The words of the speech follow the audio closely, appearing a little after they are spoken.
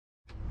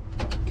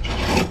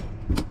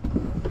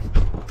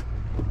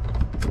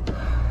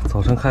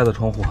晨开的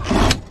窗户，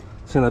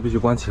现在必须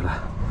关起来，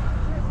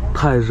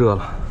太热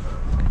了，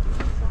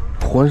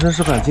浑身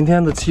是汗。今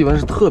天的气温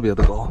是特别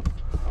的高，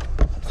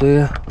所以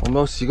我们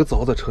要洗个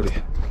澡在车里。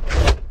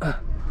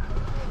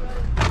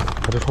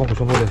把这窗户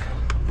全都得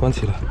关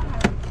起来，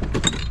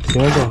洗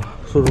完澡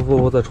舒舒服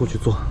服再出去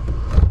做。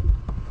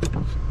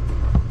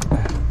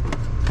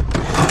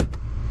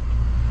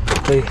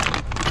可以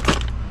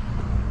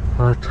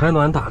把柴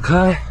暖打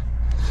开，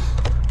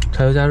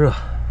柴油加热，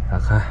打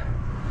开。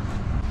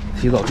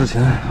洗澡之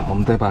前，我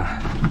们得把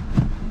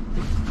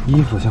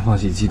衣服先放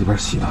洗衣机里边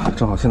洗了，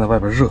正好现在外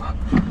边热，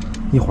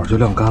一会儿就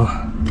晾干了。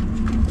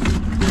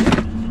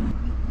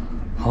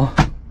好，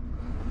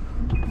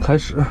开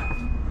始，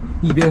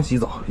一边洗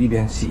澡一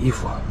边洗衣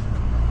服。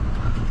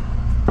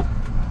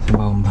先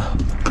把我们的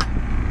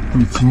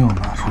滤清药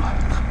拿出来。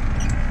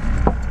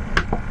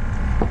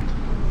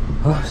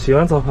好，洗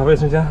完澡把卫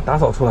生间打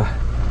扫出来，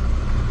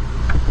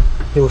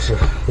又是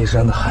一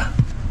身的汗，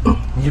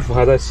衣服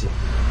还在洗。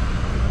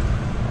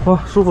哇，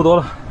舒服多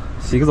了，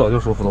洗个澡就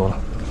舒服多了。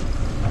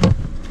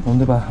我们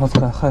得把奥斯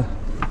卡害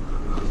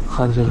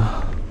的这个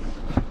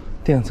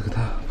垫子给它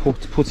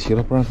铺齐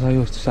了，不然它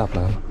又下不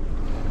来了。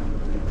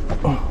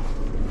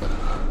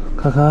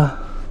看看，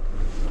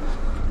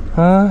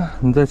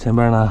你在前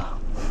边呢。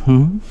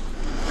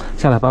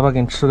下来，爸爸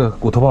给你吃个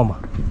骨头棒棒，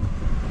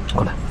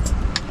过来，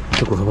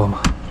吃骨头棒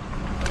棒。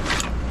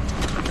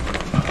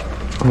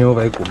牛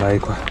尾骨来一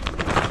块，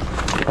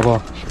好不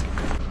好？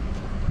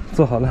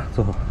做好了，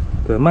做好。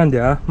对，慢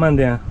点，慢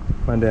点，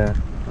慢点。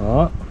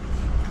好，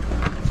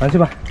来去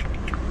吧。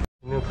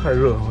今天太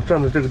热了，我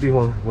站在这个地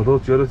方，我都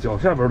觉得脚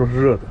下边都是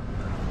热的，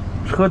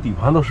车底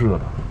盘都是热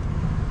的。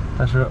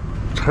但是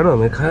柴暖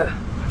没开，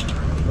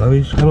来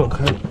为柴暖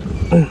开了。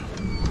哎呀，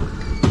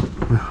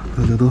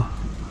大家都，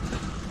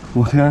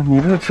我天，你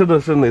这吃的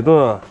是哪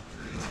顿啊？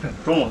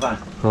中午饭。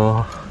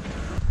哦。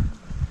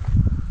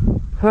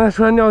来，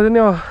出来尿就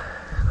尿，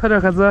快点，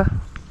孩子。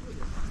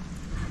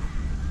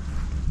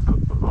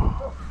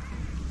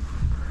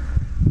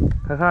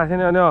卡卡，先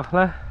尿尿，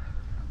来。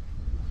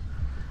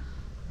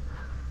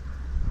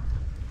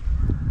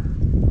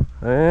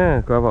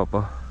哎，乖宝宝。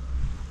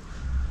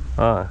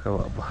啊，乖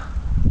宝宝。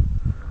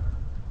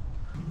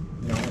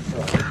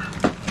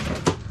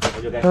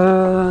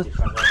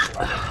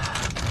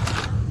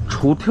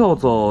除跳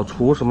蚤，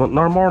除什么？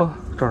哪儿猫了？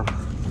这儿呢。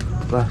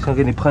来，先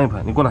给你喷一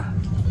喷，你过来。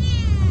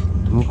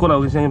你过来，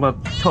我先把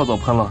跳蚤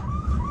喷了，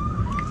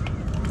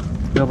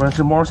要不然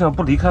这猫现在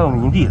不离开我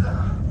们营地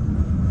的。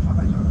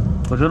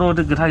我觉得我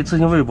这给它一次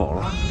性喂饱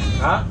了。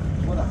啊？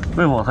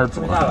喂饱它就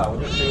走了。我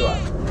就吃一碗。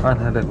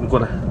来，你过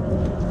来。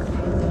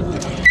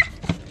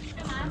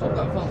老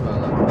板放出来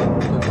了，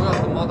不要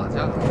跟猫打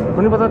架。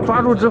你把它抓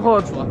住之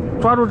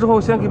后，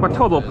先给把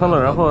跳蚤喷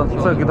了，然后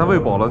再给它喂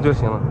饱了就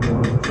行了。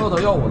跳蚤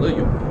药我都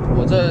有，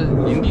我在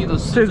营地的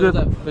四周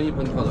再喷一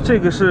喷跳蚤药。这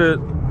个是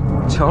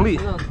强力，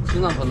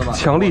身上喷的吧？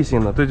强力性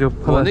的，对，就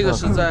喷。我那个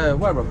是在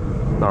外边喷。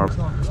哪儿？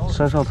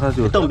身上它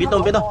就。别动！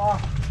慢点。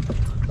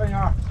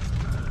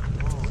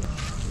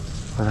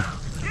快点。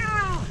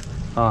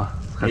啊，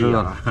还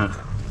热了。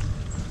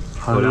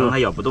我让它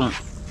咬不动。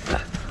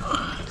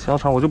香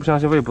肠我就不相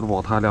信喂不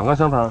饱它，2个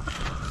香肠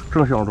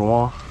正享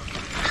中啊，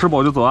吃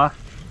饱就走啊，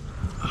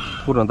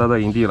不准待在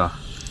营地了。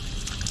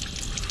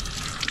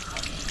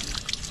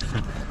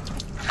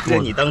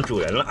认你当主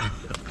人了。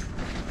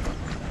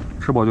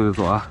吃饱就得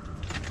走啊，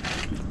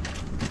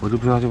我就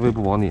不相信喂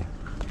不饱你。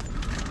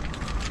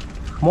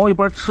猫一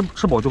般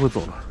吃饱就会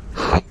走了。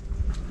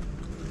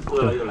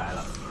饿了又来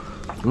了。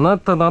那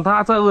等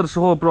它再饿的时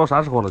候，不知道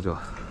啥时候了就。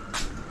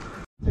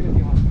这个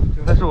地方，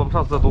那是我们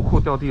上次在毒库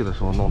掉地的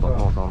时候弄脏的。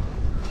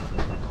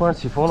突然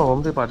起风了，我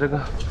们得把这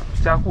个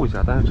加固一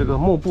下，但是这个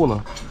幕布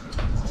呢，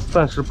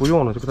暂时不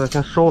用了，就给它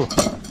先收了。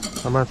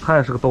要不然它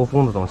也是个兜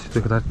风的东西，得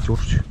给它揪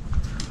出去，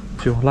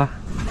揪拉。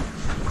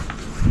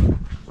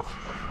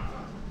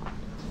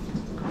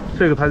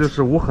这个它就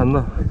是无痕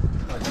的，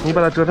你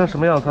把它折成什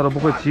么样，它都不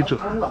会起褶。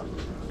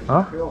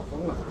啊？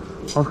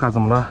奥斯卡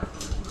怎么了？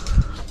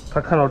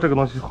他看到这个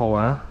东西好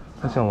玩，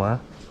他想玩。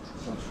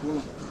想输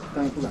了，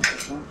但又不敢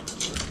伤。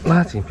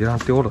拉紧，别让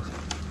丢了。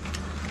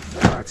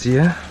打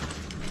结。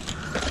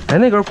哎，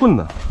那根棍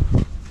呢？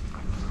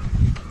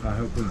哪还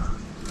有棍呢？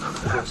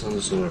上次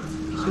收了，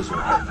谁收？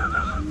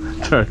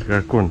这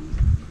根棍。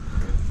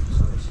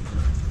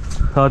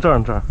啊，这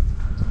儿，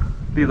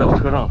立在我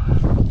车上了。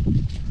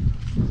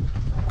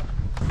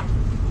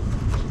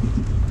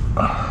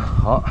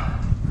好，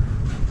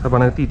再把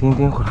那个地钉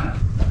钉回来，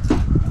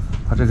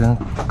把这根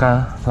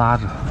杆拉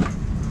着，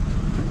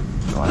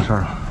就完事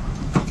儿了。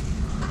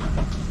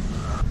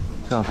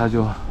这样它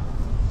就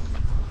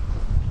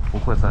不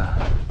会再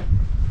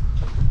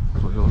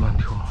左右乱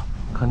跳了。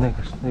看那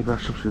边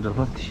是不是有点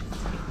问题？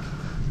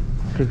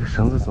这个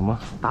绳子怎么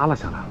耷拉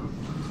下来了？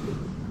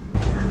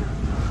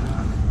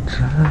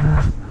知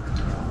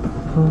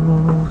不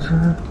知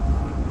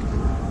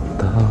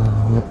道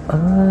爱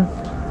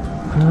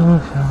不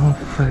想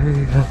飞？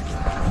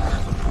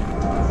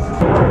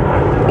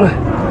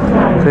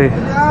可以，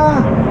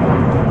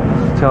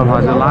这样的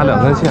话就拉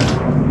2根线。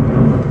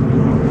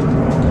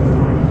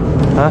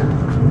啊？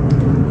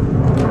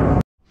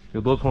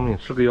有多聪明？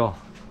吃个药，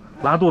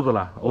拉肚子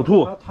了，呕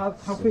吐。他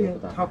会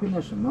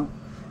那什么？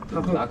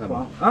他会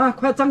狂啊！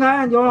快张开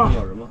眼睛！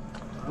咬人吗？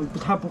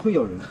他不会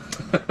咬人。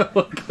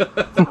我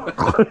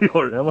靠！会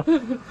咬人吗？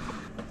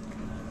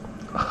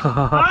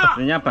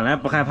人家本来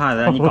不害怕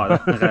的，你搞得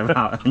害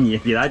怕了，你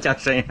比他叫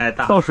声音还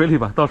大。倒水里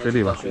吧，倒水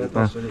里吧。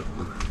到水里。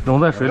溶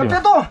在水里。别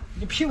动，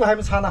你屁股还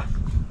没擦呢。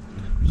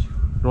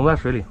溶在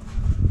水里，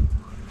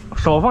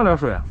少放点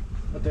水。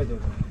对，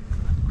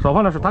少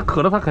放点水，他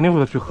渴了，他肯定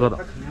会去喝的。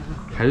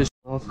还是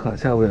奥斯卡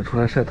下午也出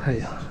来晒太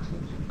阳，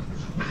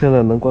现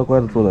在能乖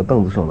乖的坐在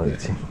凳子上了已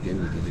经。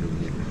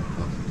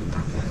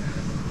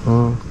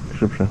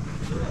是不是？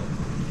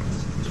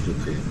这就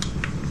可以了。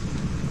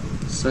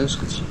30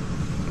个鸡。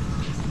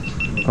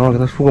等会儿给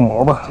它梳个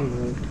毛吧，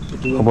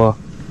好不好？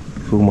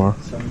梳个毛。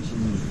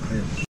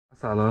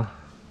撒了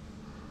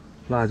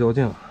辣椒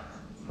酱，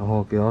然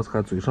后给奥斯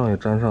卡嘴上也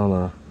沾上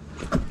了，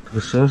这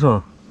个身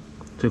上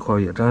这块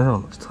也沾上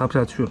了，擦不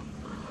下去了。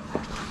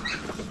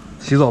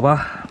洗澡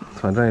吧，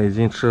反正已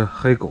经是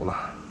黑狗了。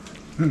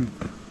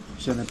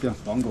现在变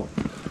黄狗。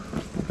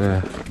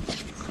对，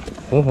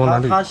红哪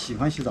里？他喜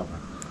欢洗澡吧？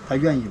他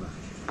愿意吧？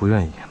不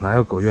愿意，哪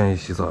有狗愿意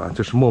洗澡啊？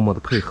就是默默的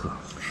配合。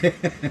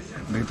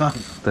没办法。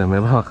对，没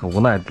办法，很无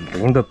奈，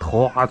淋的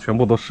头啊全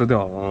部都湿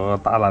掉，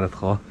耷拉的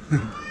头。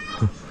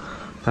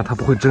但他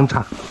不会挣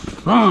扎。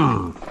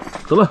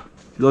走了，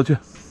洗澡去。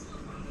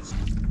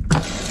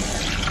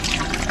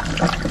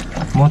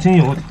毛巾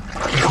有，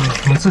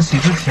每次洗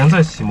之前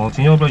再洗毛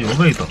巾，要不然有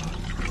味道，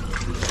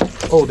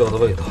沤掉的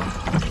味道。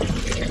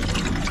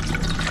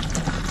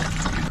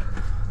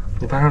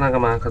你爬上来干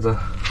嘛，可子？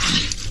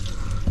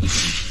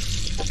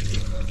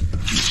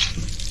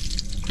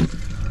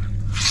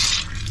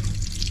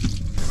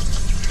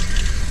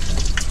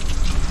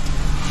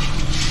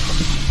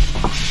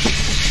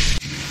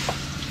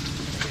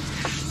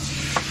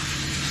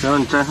谁让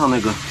你沾上那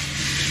个，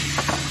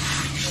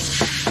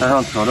沾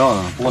上调料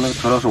呢？不过那个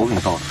调料是我给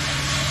你倒的，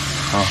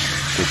啊，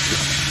对不起。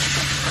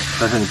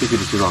但是你必须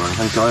得洗澡了，你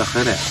看你脚也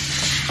黑了呀，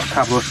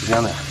差不多时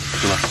间了呀，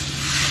对吧？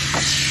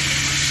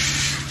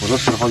我都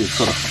洗了好几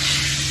次了，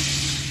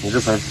你这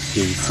才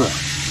洗一次，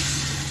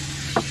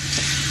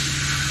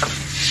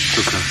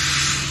是不是？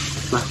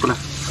来，过来，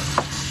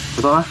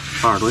回到啊，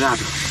把耳朵压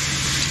着，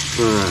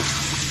对，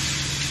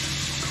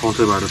从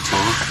这边的头，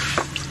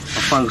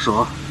换个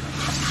手。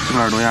这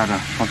边耳朵压着，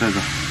放这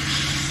个，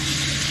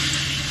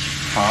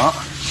好，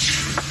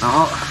然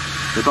后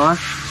别动啊，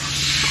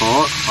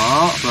头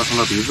好，不要冲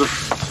到鼻子，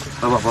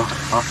小宝宝，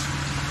好，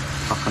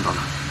好，看到了，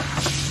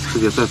世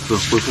界再次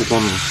恢复光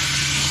明。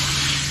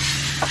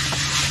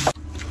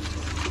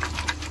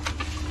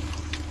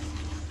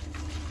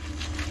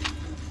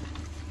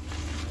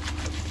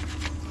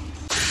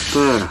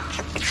对，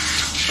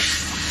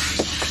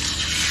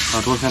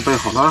耳朵先备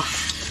好了，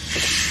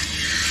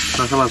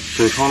让先把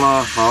嘴冲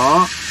了，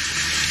好。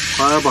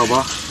乖宝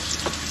宝，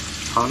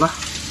好了，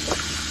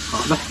好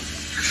嘞。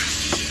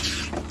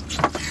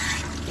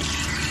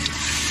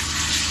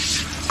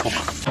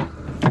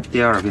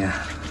第二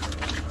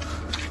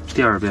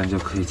遍就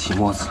可以起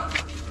沫子了，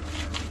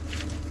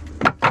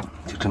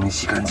就证明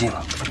洗干净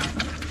了。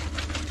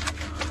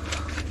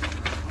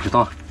别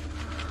动，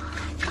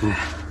对，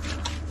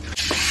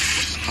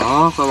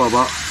好，乖宝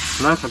宝，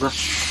来，凯子，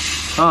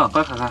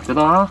乖凯凯，别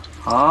动啊，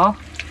好，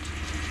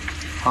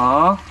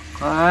好，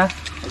乖，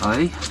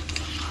哎。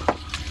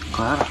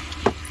乖了，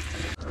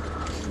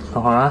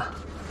等会儿啊，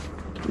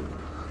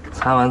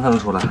擦完才能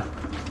出来。啊，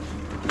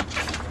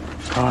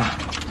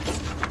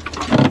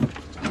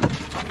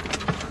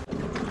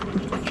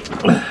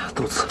哎呀，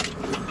肚子，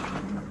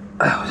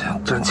哎呀，我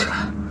想站起来。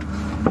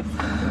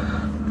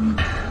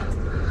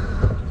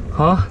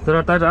好，在这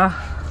儿待着啊。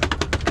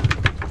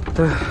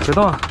对，别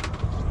动啊。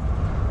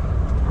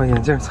把眼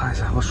镜擦一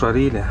下，我甩了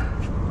一脸。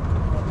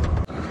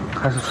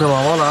开始吹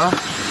毛毛了啊。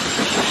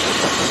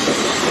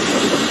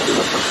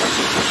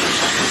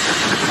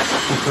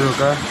水有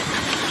干，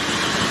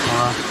好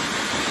啊，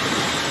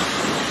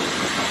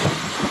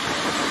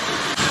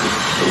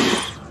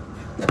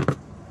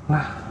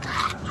来，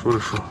梳一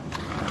梳。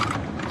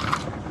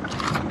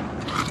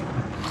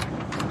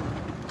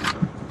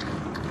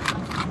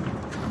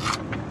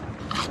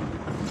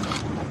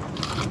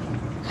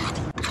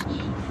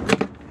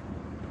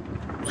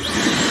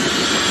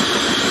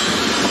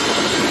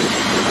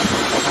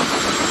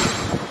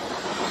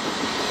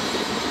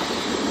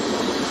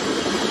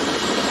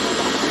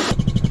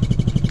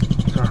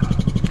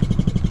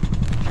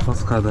奥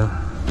斯卡的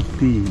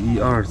第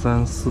1、2、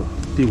3、4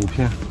第5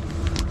片，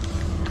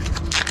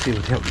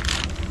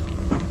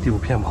第五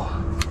片毛，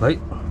哎，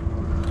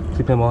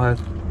这片毛还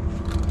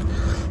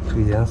这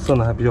个颜色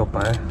呢还比较白，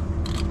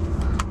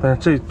但是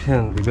这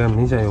片里边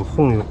明显有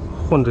混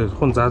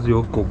杂着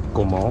有狗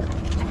毛，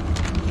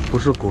不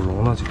是狗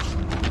绒了就。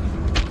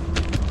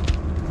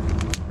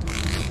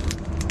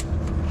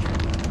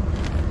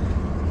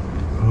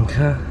你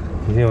看，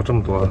已经有这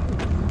么多了，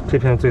这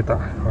片最大，2、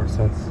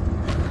3、4。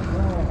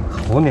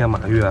猴年马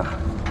月啊，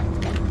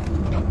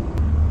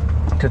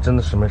这真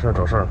的是没事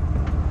找事儿。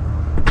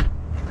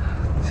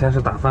先是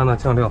打翻了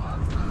酱料，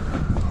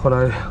后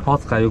来奥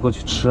斯卡又过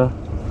去吃，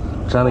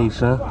沾了一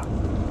身，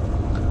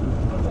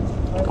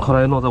后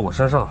来又弄在我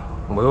身上，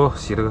我又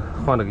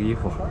换了个衣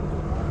服。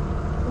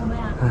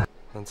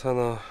晚餐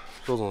呢，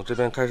肉总这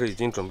边已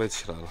经准备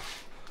起来了，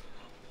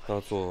要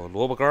做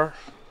萝卜干儿，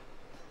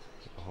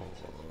然后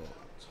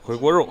回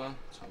锅肉，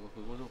炒个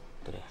回锅肉，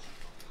对，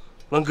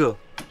能哥。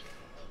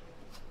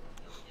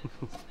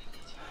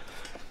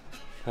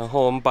然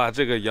后我们把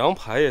这个羊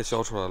排也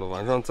削出来了，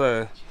晚上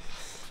再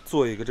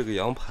做一个这个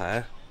羊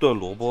排炖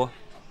萝卜。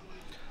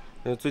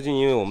因为最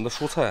近我们的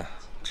蔬菜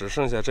只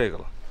剩下这个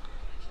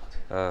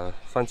了，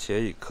番茄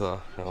1颗，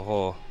然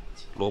后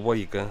萝卜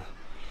1根，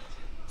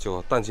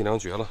就弹尽粮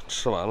绝了，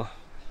吃完了，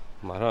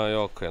马上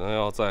可能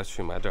要再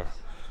去买点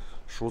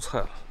蔬菜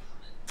了。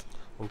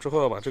我们之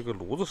后要把这个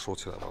炉子收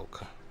起来了，我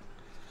看，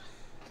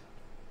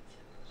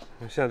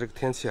因为现在这个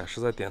天气啊，实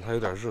在点它有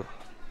点热。